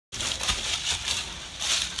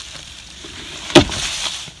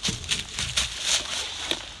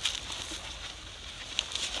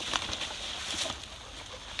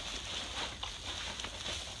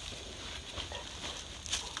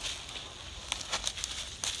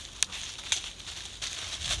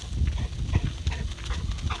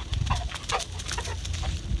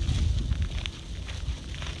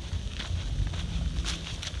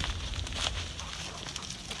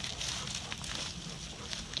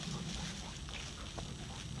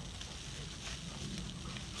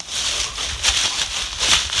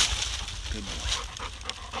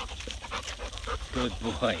Good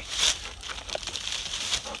boy.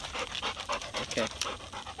 Okay.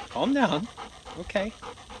 Calm down. Okay.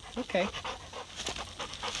 Okay.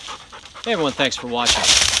 Hey everyone, thanks for watching.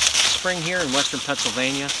 Spring here in western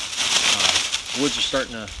Pennsylvania. Woods are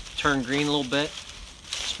starting to turn green a little bit.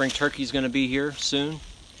 Spring turkey's going to be here soon.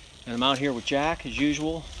 And I'm out here with Jack as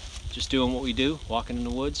usual, just doing what we do, walking in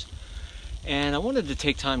the woods. And I wanted to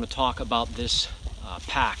take time to talk about this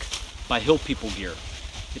pack by People Gear.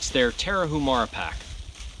 It's their Tarahumara pack.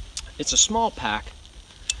 It's a small pack,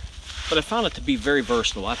 but I found it to be very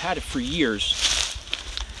versatile. I've had it for years,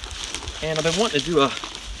 and I've been wanting to do a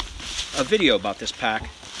video about this pack,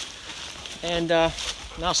 and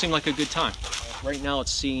now seemed like a good time. Right now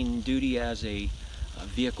it's seeing duty as a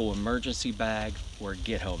vehicle emergency bag or a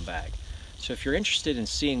get-home bag. So if you're interested in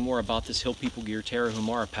seeing more about this People Gear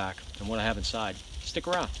Tarahumara pack and what I have inside, stick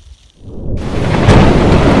around.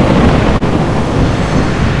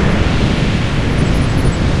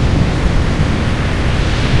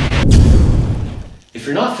 If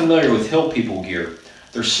you're not familiar with People Gear,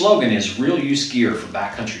 their slogan is real use gear for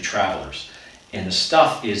backcountry travelers. And the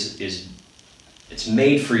stuff it's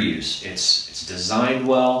made for use. It's designed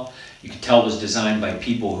well. You can tell it was designed by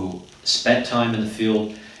people who spent time in the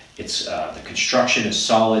field. The construction is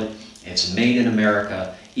solid. It's made in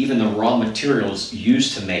America. Even the raw materials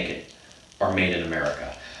used to make it are made in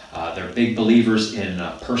America. They're big believers in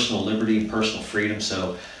personal liberty and personal freedom,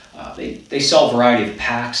 so they sell a variety of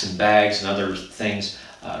packs and bags and other things.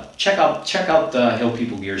 Check out the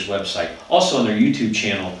People Gear's website. Also on their YouTube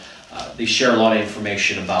channel, they share a lot of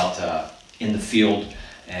information about in the field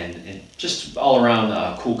and just all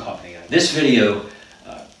around cool company. This video,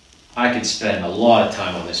 I could spend a lot of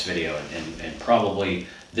time on this video, and probably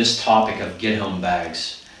this topic of get-home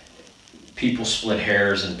bags, people split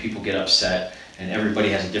hairs and people get upset, and everybody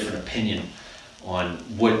has a different opinion on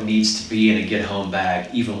what needs to be in a get-home bag,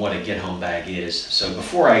 even what a get-home bag is. So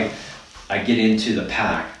before I get into the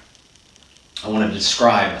pack, I want to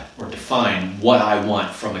describe or define what I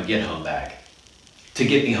want from a get-home bag to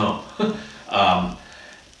get me home.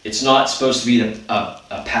 It's not supposed to be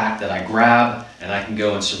a pack that I grab and I can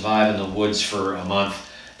go and survive in the woods for a month.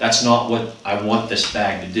 That's not what I want this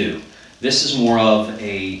bag to do. This is more of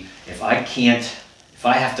a, if I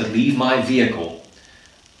have to leave my vehicle,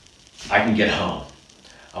 I can get home.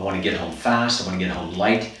 I want to get home fast, I want to get home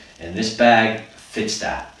light, and this bag fits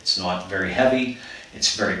that. It's not very heavy,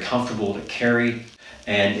 it's very comfortable to carry,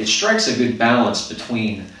 and it strikes a good balance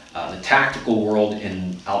between the tactical world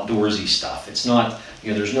and outdoorsy stuff. It's not,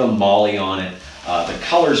 there's no molly on it. The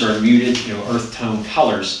colors are muted, earth tone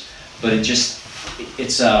colors, but it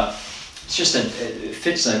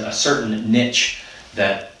fits a certain niche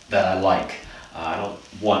that I like. I don't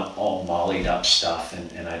want all mollied up stuff,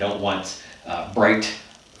 and I don't want bright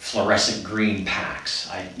fluorescent green packs.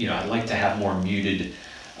 I like to have more muted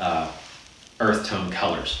earth tone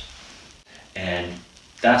colors, and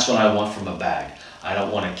that's what I want from a bag. I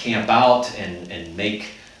don't want to camp out and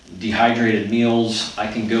make dehydrated meals. I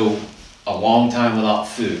can go a long time without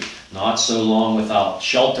food, not so long without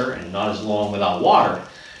shelter, and not as long without water,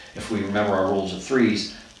 if we remember our rules of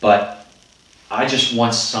threes, but I just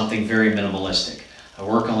want something very minimalistic. I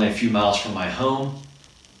work only a few miles from my home,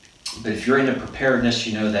 but if you're into preparedness,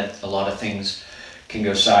 you know that a lot of things can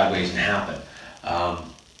go sideways and happen.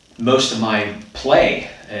 Most of my play,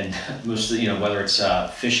 and most of, whether it's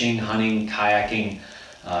fishing, hunting, kayaking,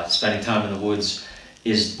 spending time in the woods,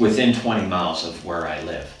 is within 20 miles of where I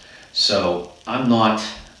live. So I'm not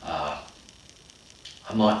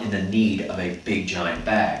in the need of a big giant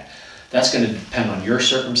bag. That's going to depend on your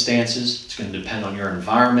circumstances. It's going to depend on your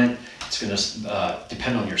environment. It's going to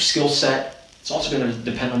depend on your skill set. It's also going to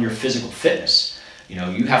depend on your physical fitness.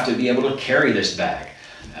 You have to be able to carry this bag.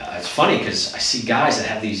 It's funny because I see guys that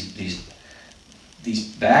have these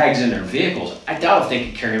bags in their vehicles. I doubt if they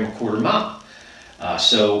could carry them a quarter mile.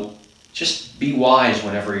 So just be wise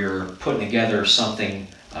whenever you're putting together something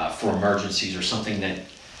for emergencies or something that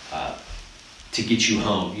to get you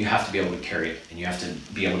home. You have to be able to carry it, and you have to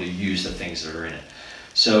be able to use the things that are in it.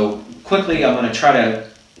 So quickly, I'm going to try to,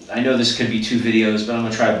 I know this could be 2 videos, but I'm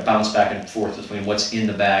going to try to bounce back and forth between what's in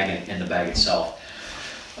the bag and the bag itself.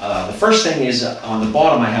 The first thing is on the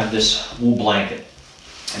bottom I have this wool blanket,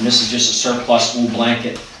 and this is just a surplus wool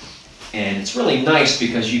blanket, and it's really nice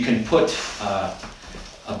because you can put a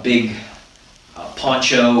big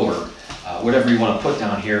poncho or whatever you want to put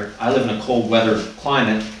down here. I live in a cold weather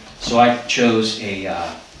climate, so I chose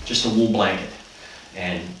just a wool blanket,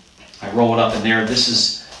 and I roll it up in there. This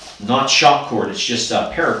is not shock cord, it's just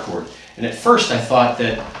paracord, and at first I thought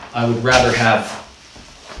that I would rather have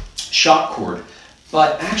shock cord,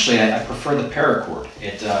 But actually, I prefer the paracord.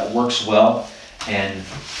 It works well, and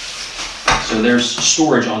so there's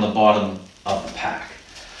storage on the bottom of the pack.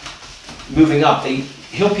 Moving up, the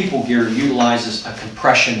Hill People Gear utilizes a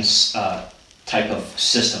compression type of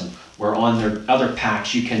system, where on their other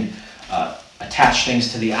packs you can attach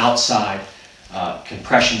things to the outside,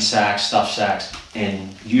 compression sacks, stuff sacks,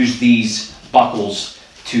 and use these buckles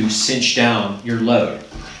to cinch down your load.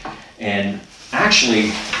 And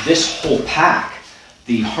actually, this whole pack,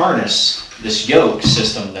 the harness, this yoke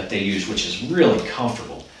system that they use, which is really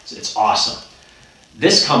comfortable, it's awesome.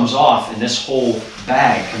 This comes off, and this whole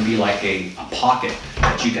bag can be like a pocket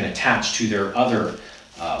that you can attach to their other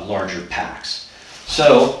larger packs.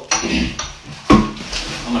 So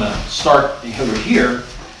I'm going to start over here.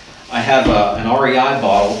 I have an REI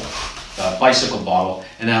bottle, a bicycle bottle,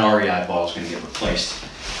 and that REI bottle is going to get replaced.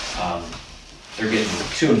 They're getting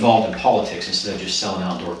too involved in politics instead of just selling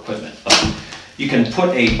outdoor equipment. But you can put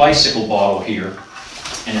a bicycle bottle here,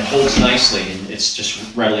 and it holds nicely, and it's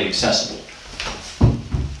just readily accessible.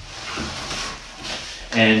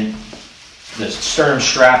 And the sternum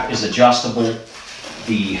strap is adjustable.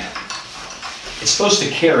 It's supposed to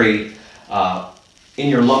carry in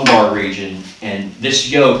your lumbar region, and this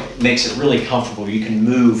yoke makes it really comfortable. You can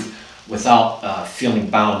move without feeling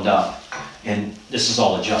bound up, and this is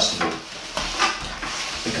all adjustable.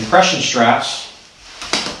 The compression straps,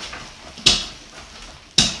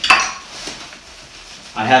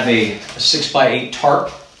 I have a 6x8 tarp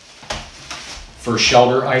for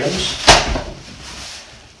shelter items.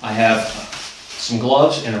 I have some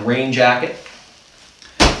gloves and a rain jacket,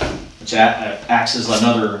 which acts as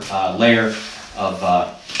another layer of,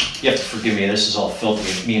 you have to forgive me, this is all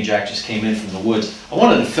filthy. Me and Jack just came in from the woods. I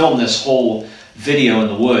wanted to film this whole video in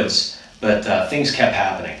the woods, but things kept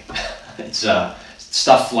happening. It's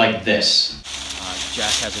stuff like this.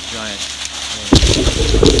 Jack has a giant...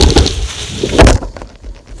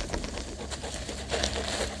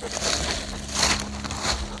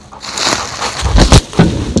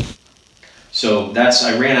 So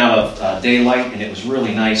I ran out of daylight, and it was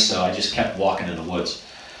really nice, so I just kept walking in the woods.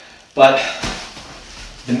 But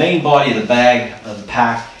the main body of the bag, of the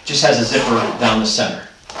pack, just has a zipper down the center,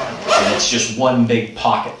 and it's just one big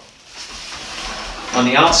pocket. On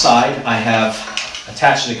the outside, I have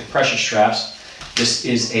attached to the compression straps, this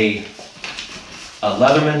is a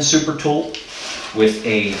Leatherman super tool with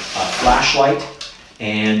a flashlight,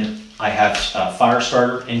 and I have a fire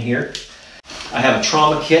starter in here. I have a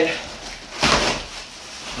trauma kit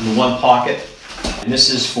in the one pocket, and this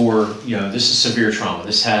is for, this is severe trauma.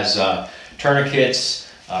 This has tourniquets,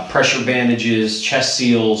 pressure bandages, chest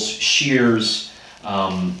seals, shears,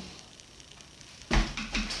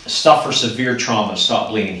 stuff for severe trauma, stop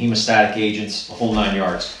bleeding, hemostatic agents, the whole 9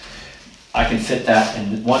 yards. I can fit that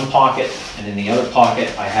in one pocket, and in the other pocket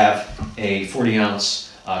I have a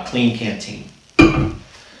 40-ounce clean canteen.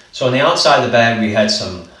 So on the outside of the bag we had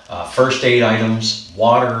some first aid items,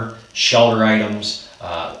 water, shelter items,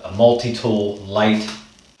 a multi-tool light.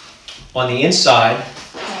 On the inside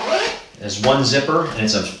there's one zipper, and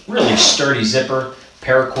it's a really sturdy zipper,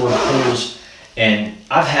 paracord pulls, and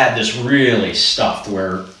I've had this really stuffed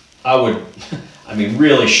where I would,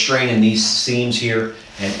 really straining these seams here,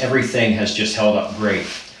 and everything has just held up great.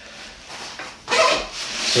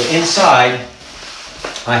 So inside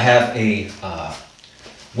I have a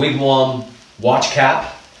wigwam watch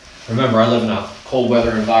cap. Remember, I live in a cold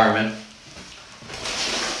weather environment.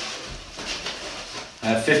 I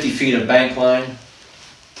have 50 feet of bank line.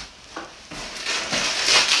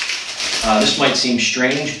 This might seem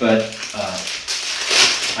strange, but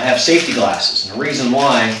I have safety glasses, and the reason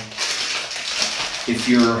why, if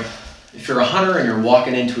you're a hunter and you're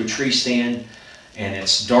walking into a tree stand and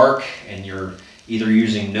it's dark and you're either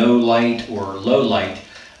using no light or low light,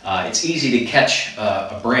 it's easy to catch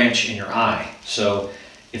a branch in your eye. So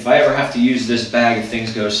if I ever have to use this bag, if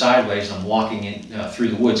things go sideways, I'm walking in through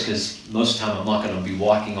the woods, because most of the time I'm not going to be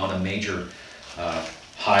walking on a major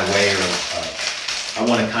highway, or I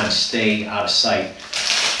want to kind of stay out of sight.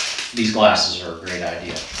 These glasses are a great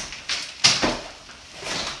idea.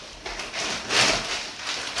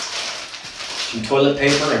 Some toilet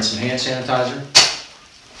paper and some hand sanitizer.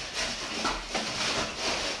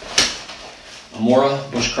 Amora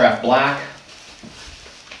Bushcraft Black.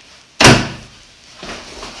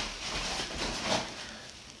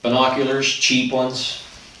 Binoculars, cheap ones.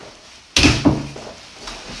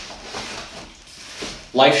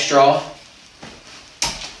 Life straw.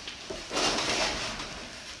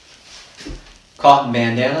 Cotton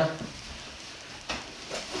bandana.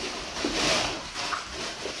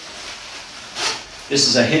 This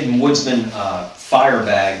is a Hidden Woodsman fire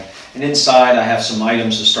bag, And inside I have some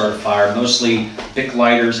items to start a fire, mostly Bic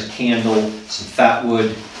lighters, a candle, some fat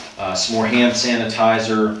wood, some more hand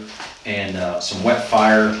sanitizer, and some wet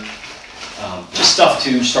fire. Just stuff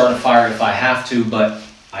to start a fire if I have to, but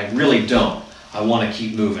I really don't. I want to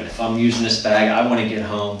keep moving. If I'm using this bag, I want to get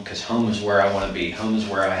home, because home is where I want to be. Home is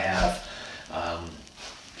where I have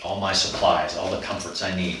all my supplies, all the comforts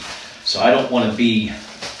I need. So I don't want to be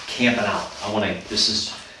camping out. This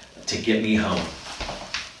is to get me home.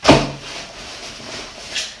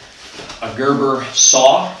 A Gerber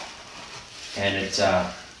saw, and it's,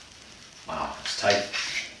 wow, it's tight.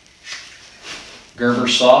 Gerber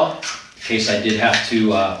saw, in case I did have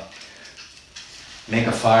to make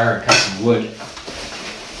a fire and cut some wood.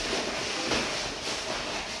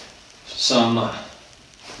 Some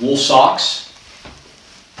wool socks.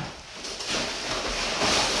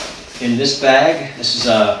 In this bag, this is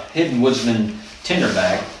a Hidden Woodsman tinder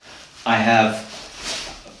bag. I have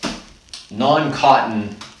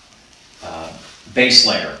non-cotton base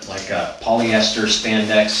layer, like a polyester,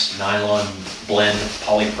 spandex, nylon blend,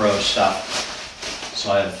 polypro stuff.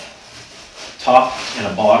 So I have top and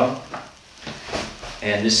a bottom.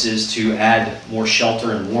 And this is to add more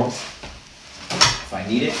shelter and warmth if I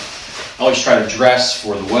need it. I always try to dress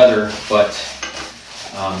for the weather, but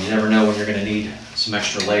you never know when you're going to need some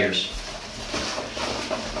extra layers.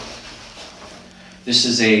 This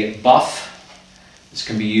is a buff. This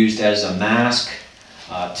can be used as a mask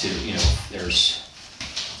if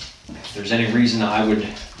there's any reason I would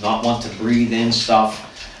not want to breathe in stuff,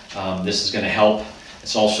 this is going to help.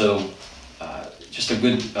 It's also just a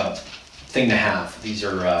good thing to have. These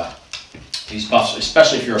are these buffs,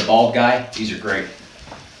 especially if you're a bald guy, these are great.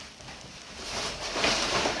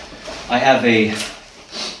 I have a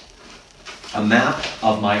map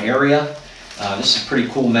of my area. This is a pretty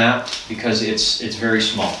cool map because it's very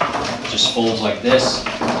small. It just folds like this.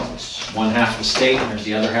 It's one half of the state, and there's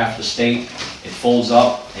the other half of the state. It folds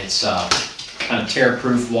up. It's kind of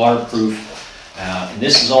tear-proof, waterproof. And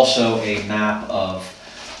this is also a map of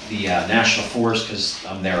the National Forest because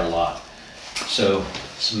I'm there a lot. So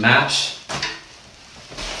some maps,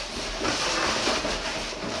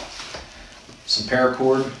 some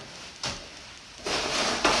paracord.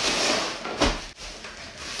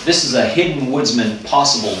 This is a Hidden Woodsman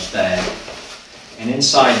Possibles bag, and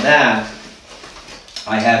inside that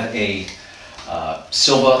I have a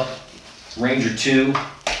Silva Ranger 2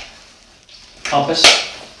 compass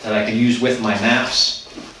that I can use with my maps.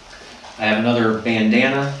 I have another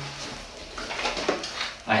bandana.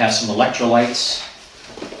 I have some electrolytes,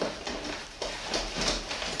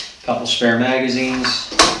 a couple spare magazines,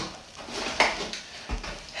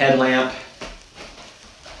 headlamp,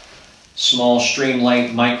 small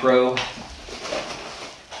Streamlight Micro,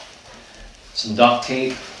 some duct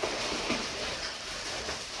tape,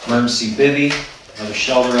 emergency bivvy, another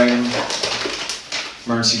shelter item,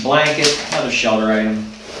 emergency blanket, another shelter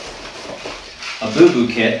item, a boo-boo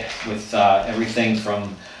kit with everything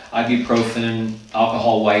from ibuprofen,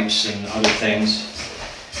 alcohol wipes, and other things,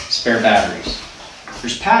 spare batteries.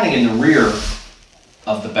 There's padding in the rear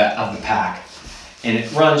of the pack, and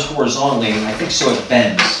it runs horizontally, I think so it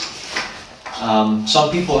bends.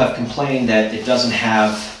 Some people have complained that it doesn't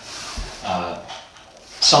have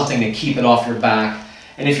something to keep it off your back.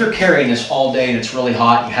 And if you're carrying this all day and it's really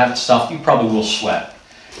hot, you have it stuffed, you probably will sweat.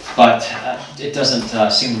 But it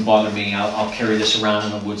doesn't seem to bother me. I'll carry this around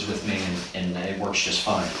in the woods with me, and it works just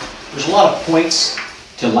fine. There's a lot of points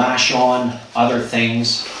to lash on other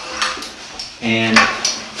things. And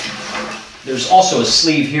there's also a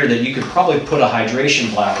sleeve here that you could probably put a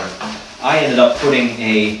hydration bladder. I ended up putting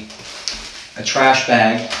a trash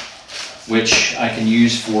bag, which I can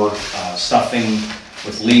use for stuffing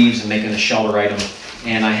with leaves and making a shelter item.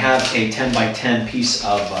 And I have a 10 by 10 piece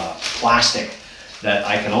of plastic that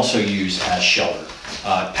I can also use as shelter.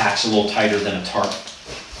 It packs a little tighter than a tarp.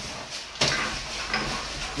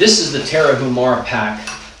 This is the Tarahumara pack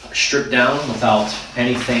stripped down without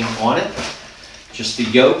anything on it. Just the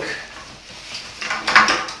yoke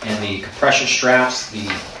and the compression straps, the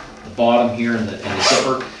bottom here and the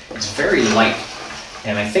zipper. It's very light,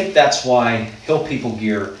 and I think that's why Hill People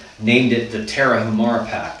Gear named it the Tarahumara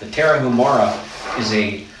pack. The Tarahumara is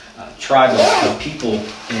a tribe of people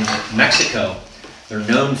in Mexico. They're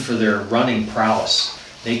known for their running prowess.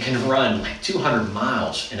 They can run like 200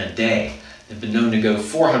 miles in a day. They've been known to go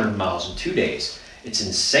 400 miles in 2 days. It's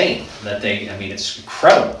insane that it's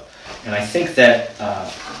incredible. And I think that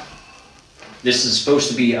this is supposed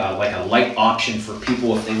to be like a light option for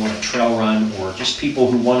people if they want to trail run, or just people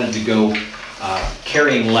who wanted to go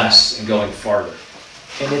carrying less and going farther.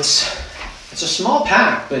 And it's a small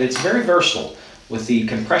pack, but it's very versatile. with the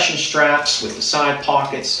compression straps, with the side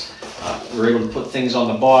pockets, we're able to put things on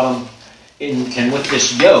the bottom. And with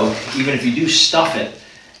this yoke, even if you do stuff it,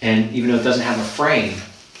 and even though it doesn't have a frame,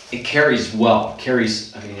 it carries well. It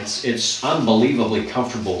carries, I mean, it's unbelievably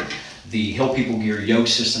comfortable. The Hill People Gear yoke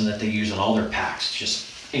system that they use on all their packs,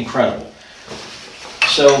 just incredible.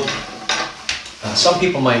 So some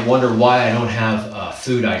people might wonder why I don't have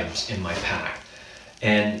food items in my pack.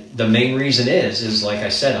 And the main reason is like I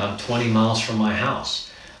said, I'm 20 miles from my house.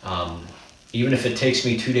 Even if it takes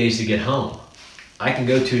me 2 days to get home, I can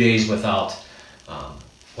go 2 days without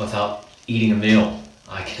eating a meal.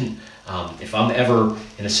 I can, if I'm ever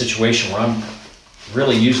in a situation where I'm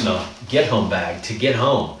really using a get-home bag to get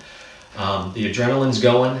home, the adrenaline's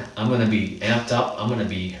going. I'm going to be amped up. I'm going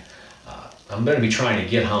to be trying to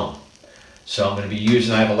get home. So I'm going to be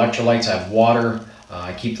using. I have electrolytes. I have water.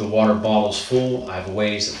 I keep the water bottles full. I have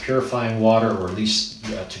ways of purifying water, or at least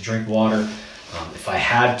to drink water. If I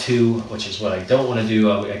had to, which is what I don't want to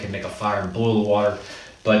do, I can make a fire and boil the water.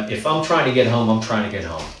 But if I'm trying to get home, I'm trying to get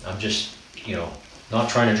home. I'm just, not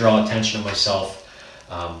trying to draw attention to myself.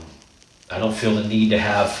 I don't feel the need to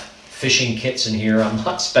have fishing kits in here. I'm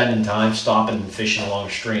not spending time stopping and fishing along a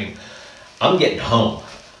stream. I'm getting home.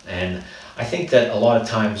 And I think that a lot of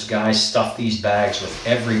times guys stuff these bags with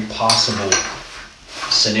every possible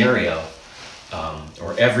scenario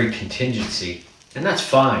or every contingency, and that's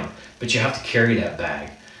fine, but you have to carry that bag,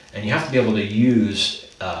 and you have to be able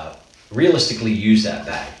to realistically use that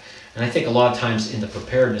bag. And I think a lot of times in the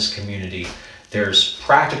preparedness community, there's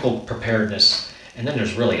practical preparedness, and then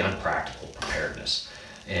there's really unpractical preparedness.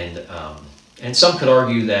 And some could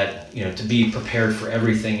argue that to be prepared for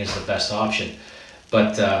everything is the best option.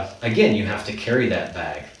 But again, you have to carry that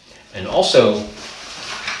bag. And also,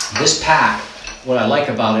 this pack, what I like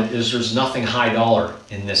about it is there's nothing high dollar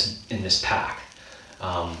in this pack.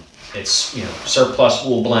 It's surplus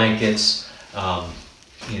wool blankets,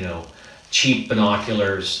 cheap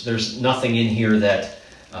binoculars. There's nothing in here that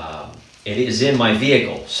it is in my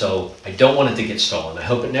vehicle, so I don't want it to get stolen. I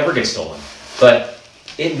hope it never gets stolen, but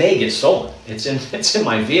it may get stolen. It's in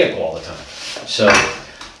my vehicle all the time. So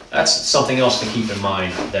that's something else to keep in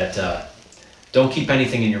mind, that don't keep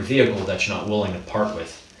anything in your vehicle that you're not willing to part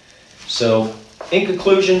with. So in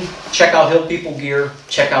conclusion, check out Hill People Gear,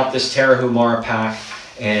 check out this Tarahumara pack,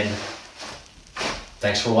 and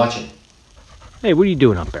thanks for watching. Hey, what are you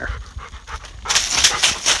doing up there?